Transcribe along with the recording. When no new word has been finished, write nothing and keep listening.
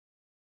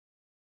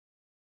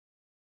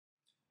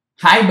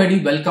Hi buddy,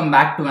 welcome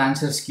back to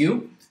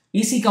answersQ.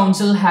 EC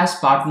Council has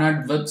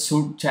partnered with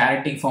Sood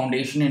Charity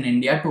Foundation in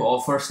India to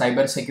offer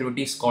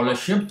cybersecurity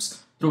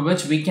scholarships through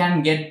which we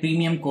can get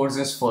premium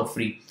courses for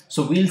free.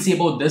 So we'll see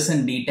about this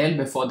in detail.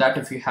 Before that,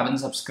 if you haven't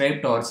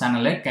subscribed to our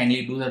channel yet,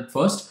 kindly do that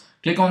first.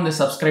 Click on the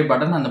subscribe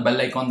button and the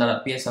bell icon that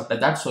appears after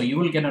that, so you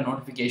will get a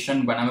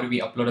notification whenever we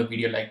upload a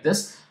video like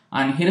this.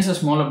 And here is a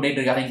small update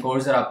regarding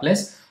Coursera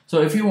Plus.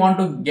 So if you want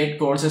to get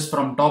courses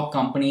from top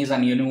companies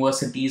and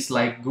universities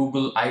like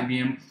Google,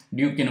 IBM,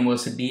 Duke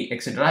University,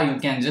 etc., you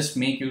can just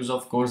make use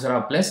of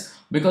Coursera Plus,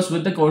 because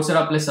with the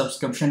Coursera Plus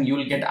subscription, you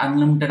will get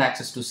unlimited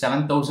access to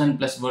 7,000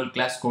 plus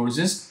world-class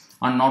courses.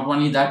 And not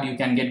only that, you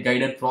can get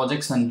guided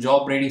projects and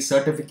job-ready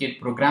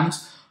certificate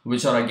programs,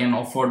 which are again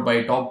offered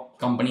by top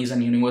companies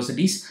and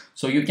universities.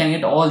 So you can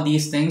get all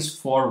these things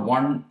for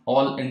one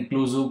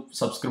all-inclusive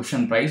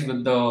subscription price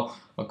with the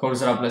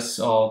Coursera Plus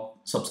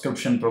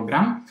subscription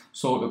program.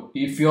 So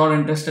if you are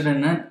interested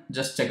in it,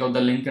 just check out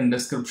the link in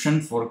description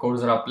for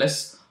Coursera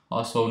Plus.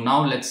 So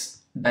now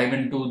let's dive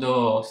into the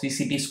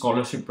CCP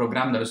Scholarship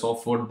program that is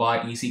offered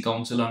by EC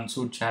Council and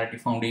Sood Charity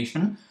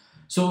Foundation.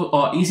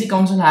 So EC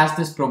Council has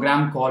this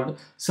program called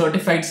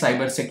Certified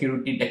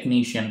Cybersecurity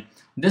Technician.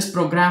 This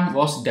program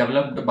was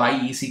developed by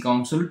EC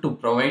Council to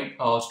provide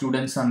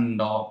students and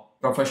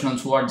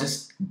professionals who are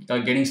just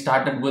getting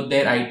started with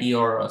their IT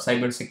or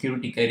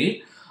cybersecurity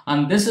career.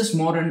 And this is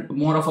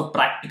more of a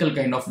practical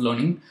kind of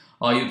learning.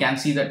 You can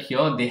see that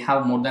here they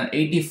have more than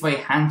 85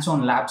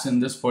 hands-on labs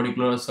in this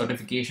particular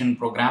certification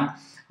program,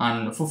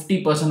 and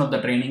 50% of the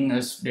training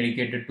is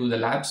dedicated to the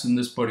labs in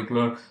this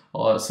particular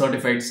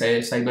certified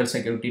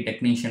cybersecurity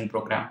technician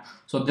program.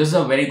 So this is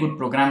a very good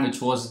program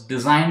which was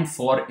designed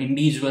for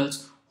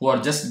individuals who are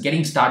just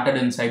getting started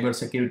in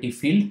cybersecurity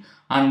field,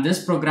 and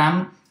this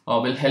program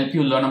will help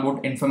you learn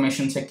about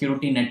information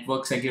security,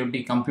 network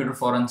security, computer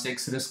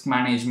forensics, risk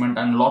management,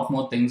 and a lot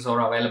more things are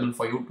available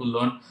for you to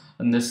learn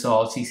in this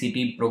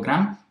CCT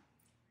program.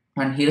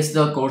 And here's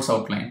the course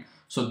outline.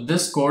 So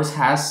this course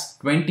has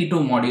 22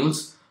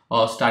 modules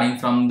starting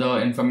from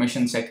the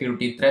information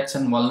security threats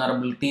and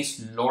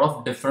vulnerabilities. A lot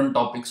of different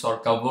topics are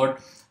covered.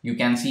 You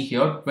can see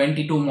here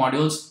 22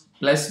 modules,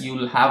 plus you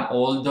will have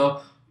all the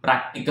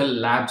practical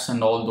labs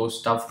and all those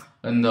stuff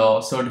in the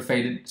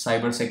Certified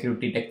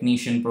Cybersecurity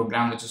Technician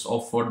program, which is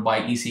offered by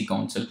EC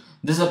Council.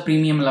 This is a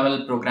premium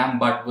level program,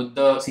 but with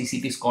the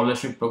CCP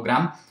Scholarship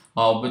program,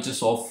 which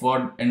is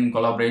offered in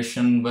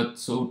collaboration with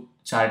Sood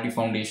Charity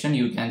Foundation,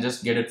 you can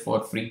just get it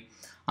for free.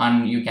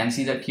 And you can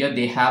see that here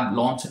they have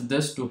launched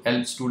this to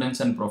help students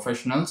and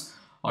professionals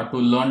to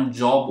learn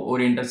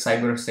job-oriented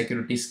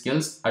cybersecurity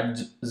skills at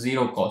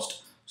zero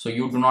cost. So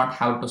you do not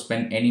have to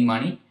spend any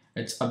money.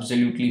 It's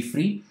absolutely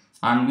free.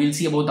 And we'll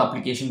see about the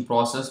application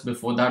process.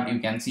 Before that, you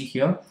can see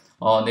here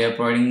they are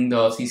providing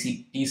the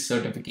CCP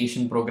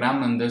certification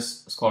program in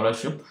this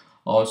scholarship.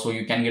 So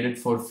you can get it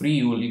for free.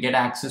 You will get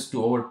access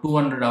to over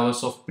 200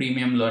 hours of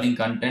premium learning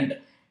content.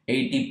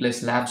 80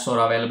 plus labs are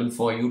available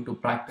for you to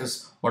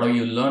practice whatever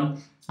you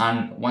learn.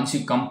 And once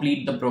you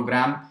complete the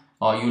program,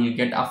 you will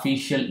get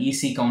official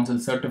EC Council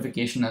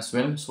certification as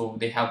well. So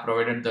they have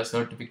provided the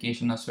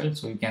certification as well.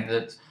 So you can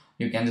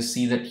just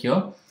see that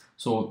here.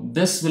 So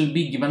this will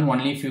be given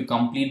only if you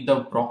complete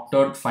the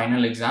proctored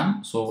final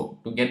exam. So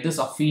to get this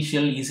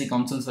official EC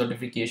Council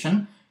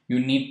certification,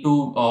 you need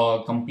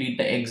to complete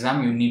the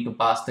exam. You need to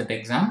pass that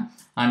exam.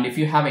 And if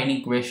you have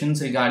any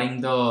questions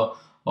regarding the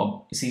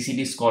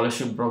CCT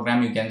scholarship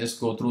program, you can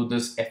just go through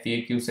this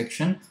FAQ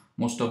section.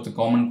 Most of the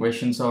common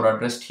questions are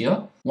addressed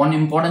here. One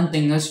important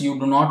thing is you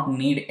do not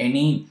need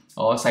any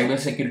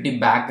cybersecurity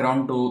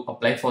background to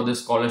apply for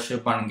this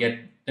scholarship and get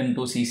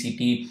into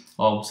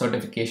CCT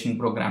certification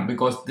program,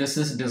 because this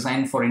is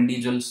designed for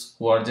individuals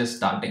who are just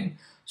starting.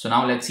 So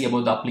now let's see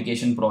about the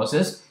application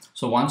process.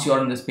 So once you are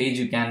on this page,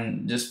 you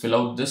can just fill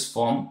out this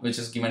form which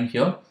is given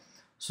here.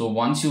 So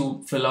once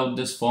you fill out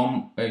this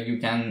form, you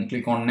can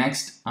click on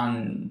next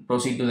and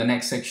proceed to the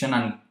next section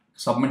and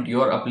submit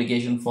your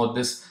application for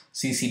this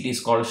CCT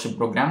scholarship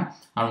program.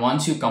 And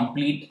once you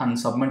complete and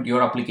submit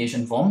your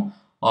application form,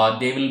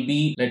 they will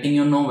be letting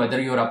you know whether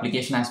your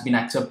application has been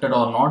accepted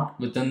or not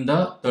within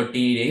the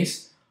 30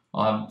 days,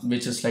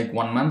 which is like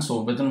 1 month.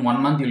 So within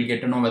 1 month, you will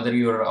get to know whether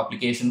your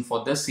application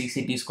for this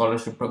CCT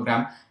scholarship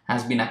program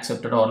has been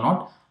accepted or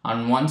not.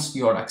 And once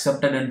you are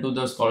accepted into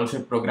the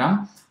scholarship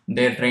program,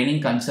 their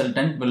training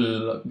consultant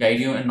will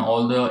guide you in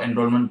all the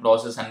enrollment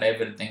process and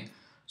everything.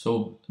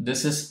 So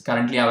this is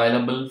currently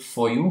available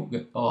for you,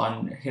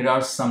 and here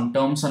are some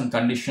terms and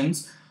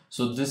conditions.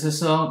 So this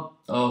is a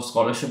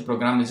scholarship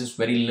program which is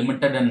very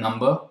limited in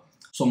number.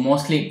 So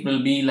mostly it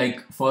will be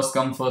like first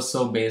come first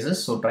serve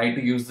basis. So try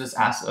to use this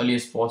as early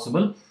as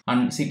possible.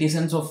 And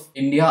citizens of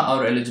India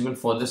are eligible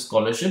for this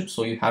scholarship.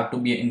 So you have to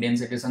be an Indian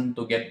citizen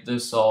to get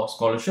this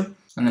scholarship.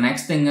 And the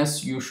next thing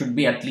is you should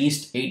be at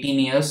least 18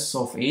 years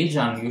of age,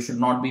 and you should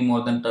not be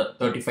more than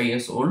 35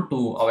 years old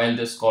to avail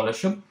this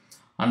scholarship.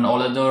 And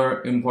all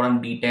other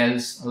important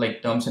details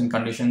like terms and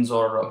conditions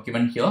are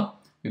given here.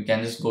 You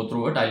can just go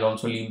through it. I'll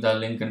also leave the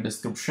link in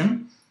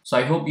description. So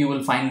I hope you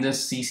will find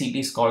this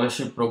CCP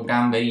scholarship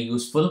program very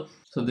useful.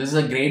 So this is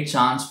a great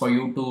chance for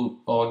you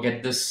to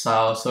get this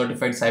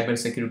certified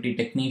cybersecurity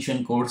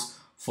technician course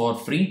for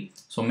free.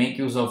 So make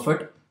use of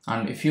it.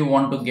 And if you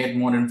want to get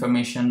more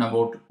information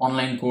about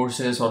online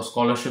courses or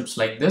scholarships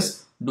like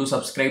this, do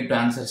subscribe to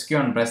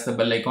answersQ and press the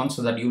bell icon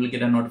so that you will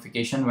get a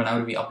notification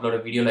whenever we upload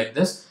a video like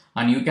this.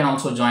 And you can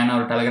also join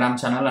our Telegram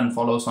channel and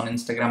follow us on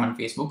Instagram and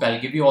Facebook.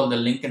 I'll give you all the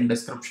link in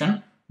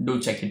description. Do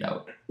check it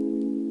out.